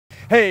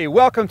Hey,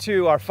 welcome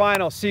to our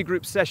final C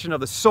Group session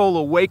of the Soul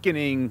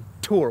Awakening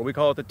Tour. We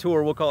call it the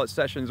tour, we'll call it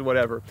sessions,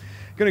 whatever.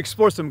 Going to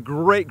explore some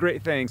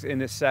great things in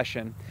this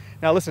session.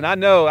 Now listen, I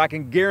know, I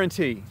can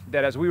guarantee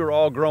that as we were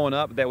all growing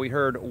up that we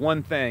heard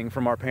one thing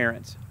from our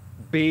parents: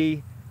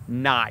 be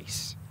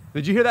nice.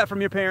 Did you hear that from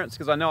your parents?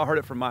 Because I know I heard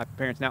it from my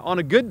parents. Now on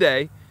a good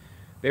day,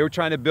 they were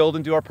trying to build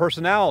into our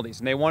personalities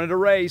and they wanted to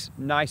raise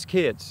nice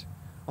kids.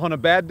 On a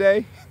bad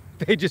day,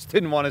 they just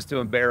didn't want us to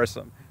embarrass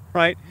them,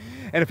 right?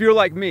 And if you're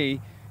like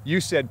me, you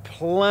said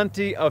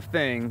plenty of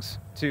things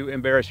to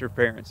embarrass your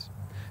parents.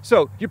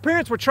 So your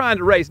parents were trying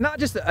to raise not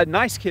just a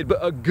nice kid,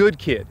 but a good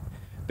kid.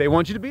 They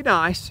want you to be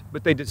nice,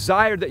 but they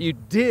desired that you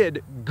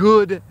did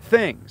good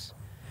things.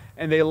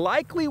 And they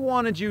likely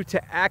wanted you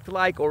to act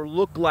like or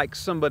look like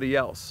somebody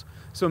else.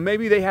 So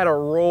maybe they had a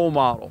role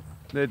model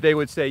that they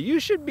would say, you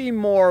should be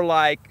more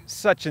like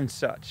such and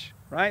such,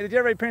 right? Did you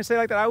ever hear parents say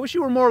like that? I wish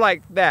you were more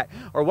like that.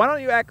 Or why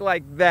don't you act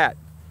like that?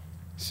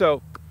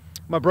 So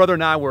my brother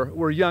and I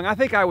were young. I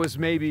think I must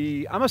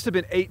have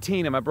been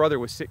 18 and my brother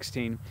was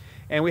 16.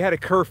 And we had a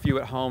curfew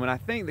at home, and I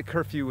think the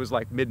curfew was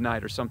like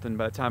midnight or something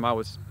by the time I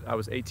was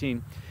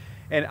 18.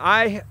 And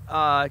I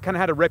kind of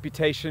had a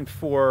reputation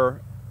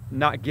for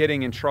not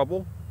getting in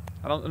trouble.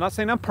 I'm not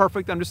saying I'm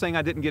perfect, I'm just saying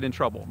I didn't get in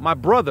trouble. My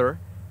brother,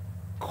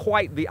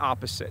 quite the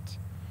opposite.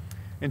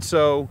 And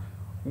so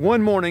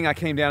one morning I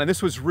came down, and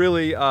this was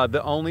really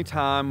the only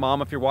time,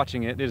 Mom, if you're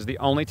watching it, is the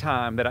only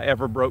time that I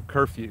ever broke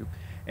curfew.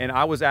 And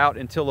I was out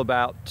until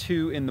about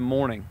 2 in the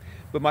morning.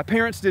 But my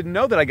parents didn't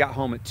know that I got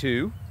home at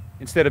 2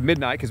 instead of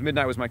midnight, because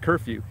midnight was my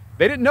curfew.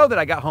 They didn't know that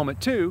I got home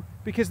at 2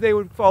 because they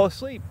would fall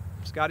asleep.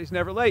 Scotty's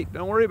never late,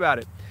 don't worry about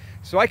it.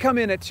 So I come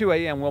in at 2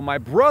 a.m. Well, my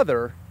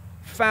brother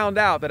found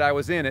out that I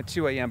was in at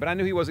 2 a.m., but I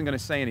knew he wasn't going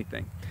to say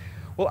anything.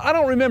 Well, I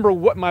don't remember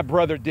what my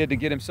brother did to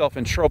get himself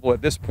in trouble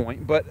at this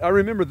point, but I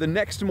remember the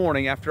next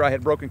morning after I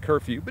had broken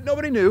curfew, but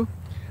nobody knew.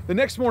 The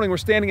next morning we're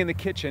standing in the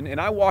kitchen and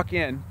I walk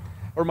in,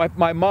 or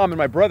my mom and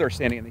my brother are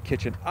standing in the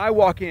kitchen. I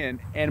walk in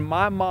and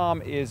my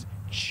mom is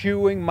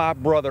chewing my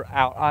brother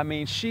out. I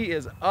mean, she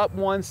is up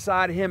one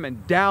side of him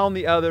and down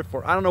the other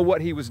for I don't know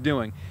what he was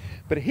doing.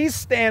 But he's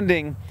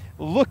standing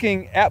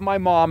looking at my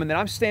mom, and then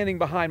I'm standing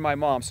behind my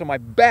mom. So my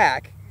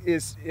back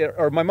is,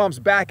 or my mom's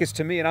back is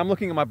to me, and I'm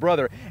looking at my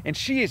brother, and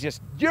she is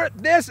just, you're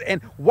this,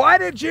 and why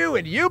did you,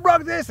 and you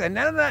broke this, and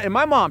that, and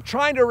my mom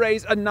trying to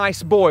raise a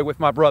nice boy with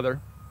my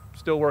brother,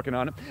 still working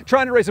on it,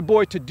 trying to raise a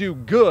boy to do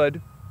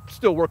good,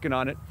 still working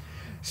on it,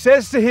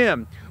 says to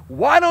him,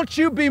 why don't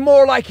you be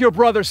more like your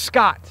brother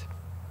Scott?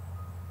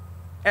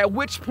 At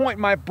which point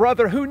my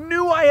brother, who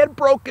knew I had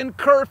broken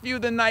curfew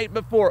the night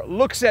before,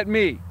 looks at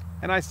me,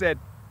 and I said,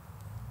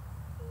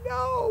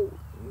 no.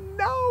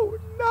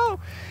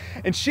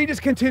 And she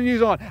just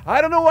continues on,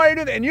 I don't know why you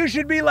do that, and you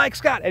should be like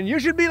Scott, and you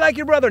should be like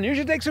your brother, and you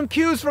should take some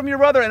cues from your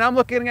brother. And I'm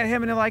looking at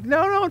him and I'm like,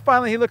 no. And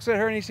finally he looks at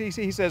her and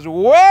he says,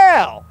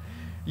 well,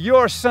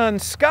 your son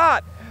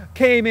Scott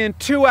came in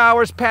 2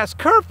 hours past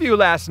curfew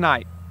last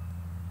night.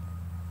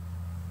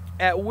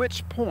 At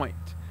which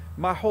point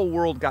my whole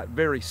world got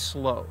very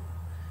slow,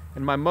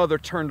 and my mother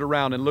turned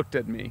around and looked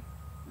at me,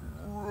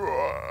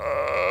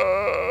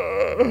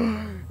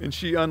 and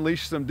she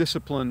unleashed some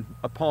discipline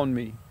upon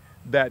me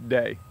that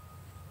day.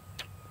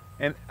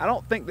 And I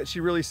don't think that she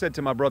really said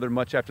to my brother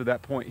much after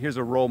that point, here's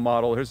a role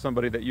model, here's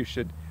somebody that you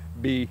should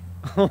be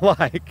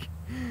like,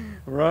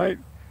 right?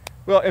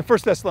 Well, in 1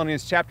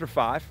 Thessalonians chapter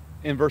 5,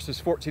 in verses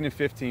 14 and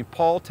 15,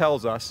 Paul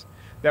tells us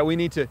that we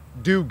need to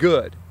do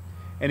good.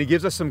 And he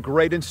gives us some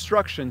great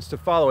instructions to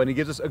follow, and he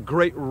gives us a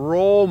great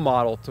role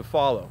model to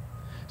follow.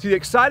 See, the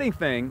exciting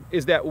thing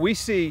is that we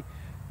see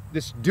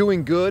this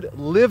doing good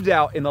lived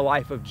out in the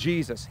life of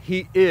Jesus.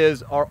 He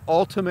is our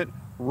ultimate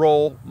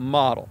role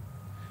model.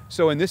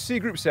 So in this C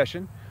Group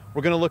session,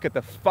 we're going to look at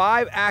the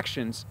 5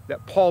 actions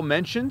that Paul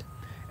mentioned,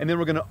 and then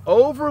we're going to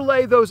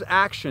overlay those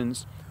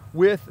actions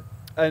with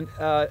an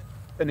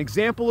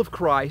example of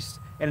Christ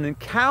and an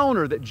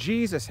encounter that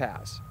Jesus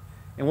has.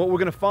 And what we're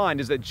going to find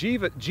is that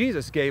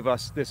Jesus gave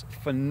us this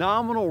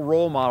phenomenal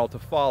role model to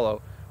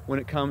follow when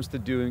it comes to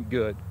doing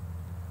good.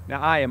 Now,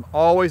 I am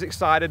always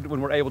excited when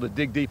we're able to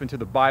dig deep into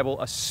the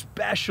Bible,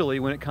 especially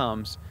when it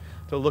comes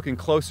to looking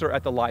closer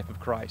at the life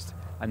of Christ.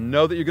 I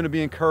know that you're going to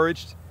be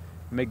encouraged.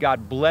 May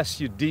God bless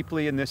you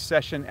deeply in this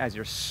session as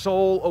your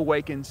soul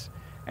awakens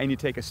and you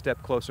take a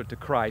step closer to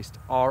Christ,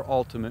 our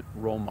ultimate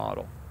role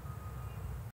model.